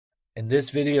In this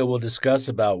video, we'll discuss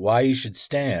about why you should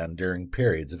stand during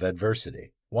periods of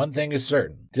adversity. One thing is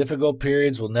certain, difficult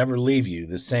periods will never leave you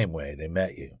the same way they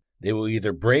met you. They will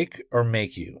either break or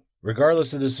make you.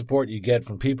 Regardless of the support you get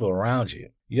from people around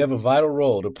you, you have a vital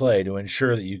role to play to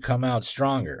ensure that you come out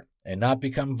stronger and not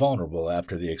become vulnerable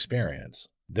after the experience.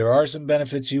 There are some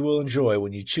benefits you will enjoy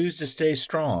when you choose to stay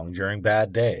strong during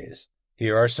bad days.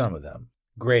 Here are some of them.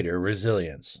 Greater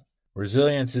resilience.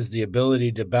 Resilience is the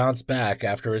ability to bounce back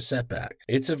after a setback.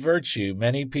 It's a virtue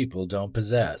many people don't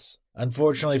possess.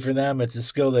 Unfortunately for them, it's a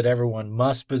skill that everyone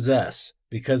must possess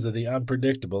because of the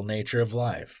unpredictable nature of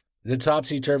life. The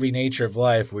topsy-turvy nature of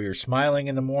life, where you're smiling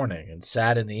in the morning and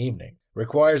sad in the evening,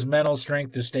 requires mental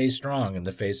strength to stay strong in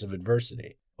the face of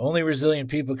adversity. Only resilient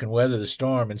people can weather the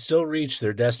storm and still reach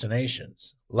their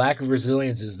destinations. Lack of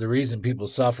resilience is the reason people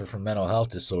suffer from mental health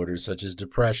disorders such as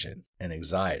depression and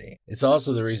anxiety. It's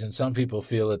also the reason some people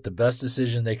feel that the best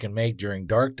decision they can make during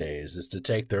dark days is to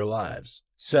take their lives.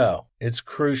 So, it's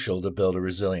crucial to build a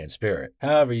resilient spirit.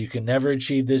 However, you can never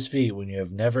achieve this feat when you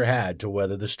have never had to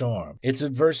weather the storm. It's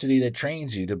adversity that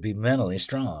trains you to be mentally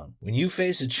strong. When you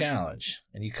face a challenge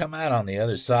and you come out on the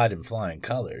other side in flying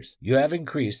colors, you have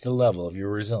increased the level of your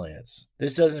resilience.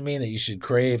 This doesn't mean that you should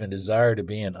crave and desire to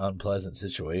be in unpleasant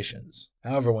situations.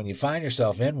 However, when you find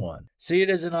yourself in one, see it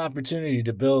as an opportunity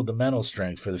to build the mental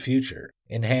strength for the future.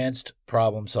 Enhanced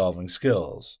problem-solving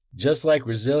skills. Just like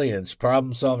resilience,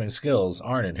 problem-solving skills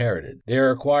aren't inherited. They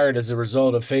are acquired as a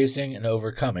result of facing and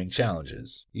overcoming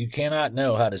challenges. You cannot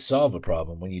know how to solve a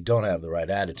problem when you don't have the right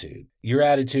attitude. Your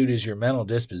attitude is your mental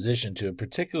disposition to a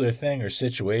particular thing or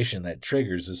situation that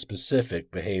triggers a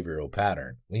specific behavioral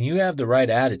pattern. When you have the right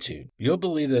attitude, you'll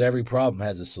believe that every problem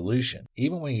has a solution,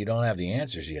 even when you don't have the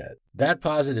answers yet. That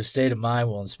positive state of mind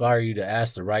will inspire you to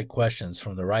ask the right questions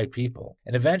from the right people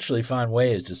and eventually find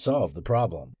ways to solve the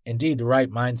problem. Indeed, the right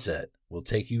mindset will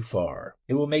take you far.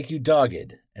 It will make you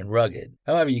dogged and rugged.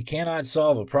 However, you cannot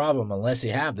solve a problem unless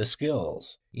you have the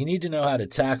skills. You need to know how to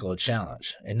tackle a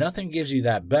challenge, and nothing gives you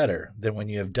that better than when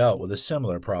you have dealt with a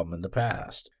similar problem in the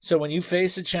past. So when you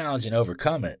face a challenge and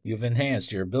overcome it, you've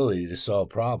enhanced your ability to solve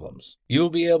problems. You will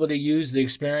be able to use the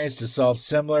experience to solve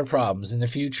similar problems in the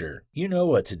future. You know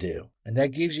what to do, and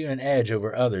that gives you an edge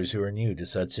over others who are new to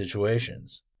such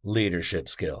situations. Leadership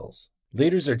skills.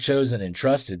 Leaders are chosen and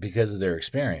trusted because of their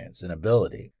experience and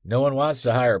ability. No one wants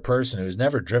to hire a person who has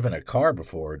never driven a car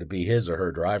before to be his or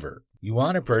her driver. You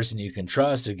want a person you can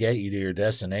trust to get you to your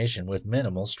destination with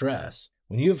minimal stress.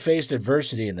 When you have faced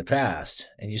adversity in the past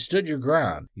and you stood your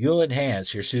ground, you'll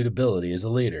enhance your suitability as a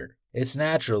leader. It's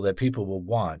natural that people will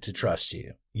want to trust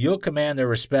you. You'll command their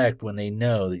respect when they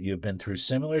know that you have been through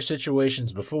similar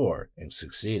situations before and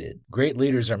succeeded. Great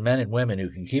leaders are men and women who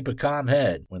can keep a calm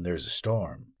head when there's a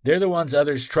storm. They're the ones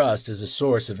others trust as a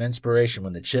source of inspiration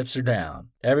when the chips are down.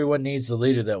 Everyone needs the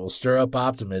leader that will stir up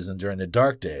optimism during the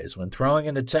dark days when throwing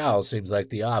in the towel seems like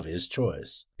the obvious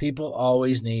choice. People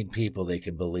always need people they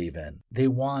can believe in. They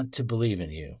want to believe in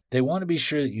you. They want to be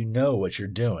sure that you know what you're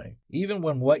doing, even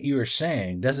when what you are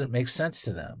saying doesn't make sense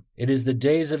to them. It is the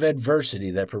days of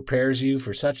adversity that prepares you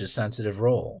for such a sensitive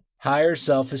role. Higher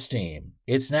self-esteem.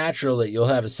 It's natural that you'll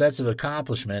have a sense of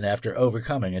accomplishment after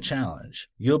overcoming a challenge.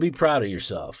 You'll be proud of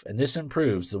yourself, and this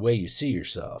improves the way you see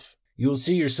yourself. You will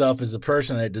see yourself as a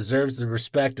person that deserves the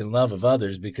respect and love of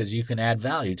others because you can add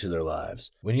value to their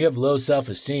lives. When you have low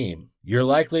self-esteem, you're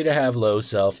likely to have low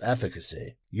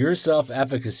self-efficacy. Your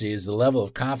self-efficacy is the level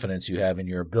of confidence you have in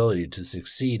your ability to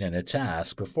succeed in a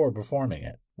task before performing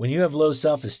it. When you have low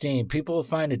self-esteem, people will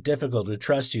find it difficult to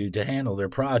trust you to handle their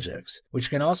projects,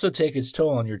 which can also take its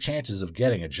toll on your chances of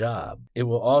getting a job. It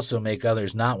will also make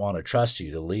others not want to trust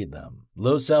you to lead them.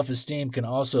 Low self-esteem can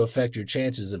also affect your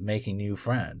chances of making new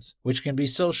friends, which can be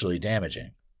socially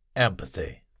damaging.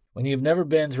 Empathy. When you've never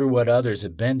been through what others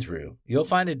have been through, you'll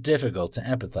find it difficult to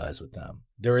empathize with them.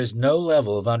 There is no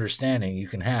level of understanding you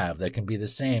can have that can be the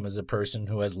same as a person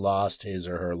who has lost his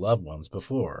or her loved ones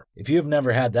before. If you have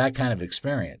never had that kind of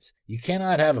experience, you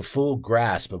cannot have a full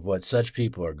grasp of what such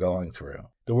people are going through.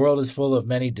 The world is full of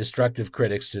many destructive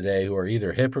critics today who are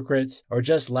either hypocrites or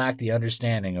just lack the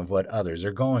understanding of what others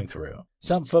are going through.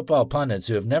 Some football pundits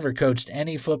who have never coached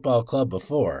any football club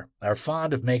before are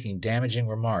fond of making damaging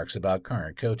remarks about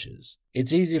current coaches.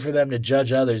 It's easy for them to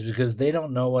judge others because they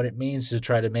don't know what it means to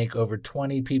try to make over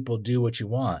 20 people do what you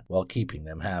want while keeping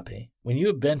them happy. When you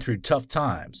have been through tough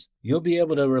times, you'll be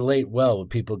able to relate well with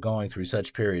people going through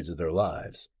such periods of their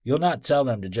lives. You'll not tell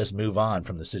them to just move on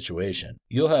from the situation.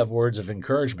 You'll have words of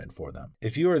encouragement for them.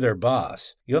 If you are their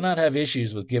boss, you'll not have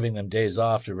issues with giving them days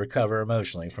off to recover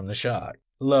emotionally from the shock.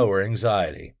 Lower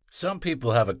anxiety. Some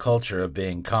people have a culture of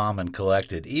being calm and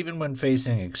collected even when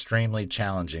facing extremely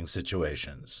challenging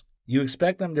situations. You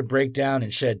expect them to break down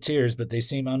and shed tears, but they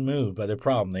seem unmoved by the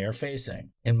problem they are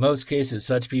facing. In most cases,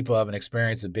 such people have an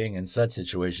experience of being in such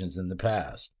situations in the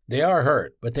past. They are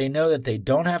hurt, but they know that they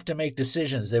don't have to make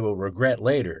decisions they will regret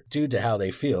later due to how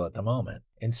they feel at the moment.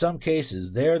 In some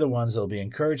cases, they are the ones that will be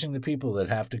encouraging the people that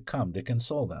have to come to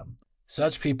console them.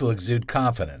 Such people exude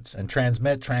confidence and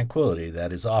transmit tranquility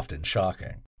that is often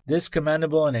shocking. This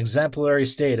commendable and exemplary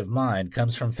state of mind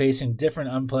comes from facing different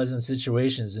unpleasant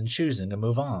situations and choosing to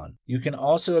move on. You can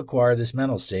also acquire this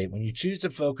mental state when you choose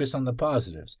to focus on the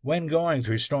positives when going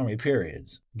through stormy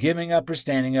periods. Giving up or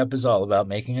standing up is all about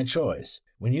making a choice.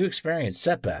 When you experience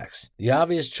setbacks, the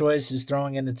obvious choice is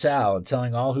throwing in the towel and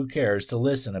telling all who cares to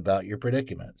listen about your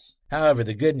predicaments. However,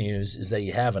 the good news is that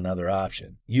you have another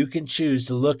option. You can choose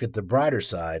to look at the brighter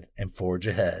side and forge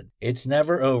ahead. It's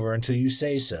never over until you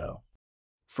say so.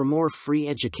 For more free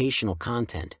educational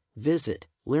content, visit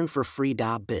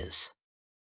learnforfree.biz.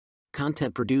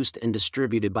 Content produced and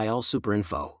distributed by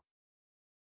AllSuperInfo.